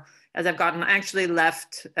far as I've gotten. I actually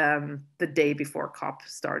left the day before COP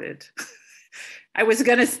started. I was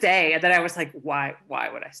gonna stay, and then I was like, why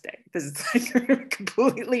would I stay? This is like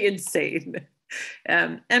completely insane.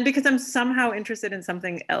 And because I'm somehow interested in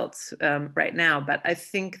something else right now, but I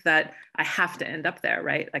think that I have to end up there,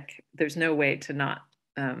 right? Like there's no way to not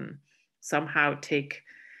somehow take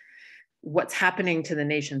what's happening to the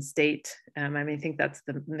nation state. I mean, I think that's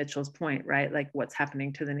Mitchell's point, right? Like what's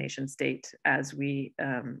happening to the nation state as we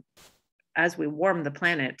warm the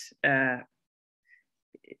planet.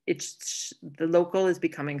 It's the local is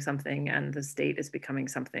becoming something, and the state is becoming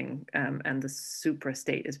something, and the supra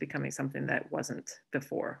state is becoming something that wasn't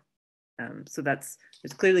before. So there's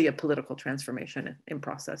clearly a political transformation in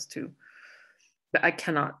process too. But I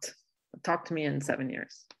cannot talk to me in 7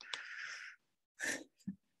 years.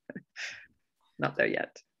 Not there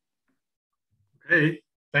yet. Okay,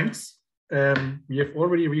 thanks. We have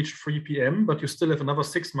already reached 3 p.m., but you still have another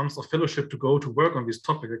 6 months of fellowship to go to work on this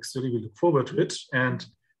topic. Actually, we look forward to it. And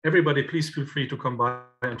everybody, please feel free to come by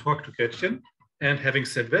and talk to Gretchen. And having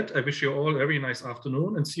said that, I wish you all a very nice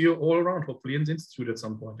afternoon and see you all around, hopefully in the Institute at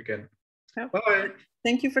some point again. Oh. Bye.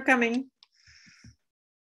 Thank you for coming.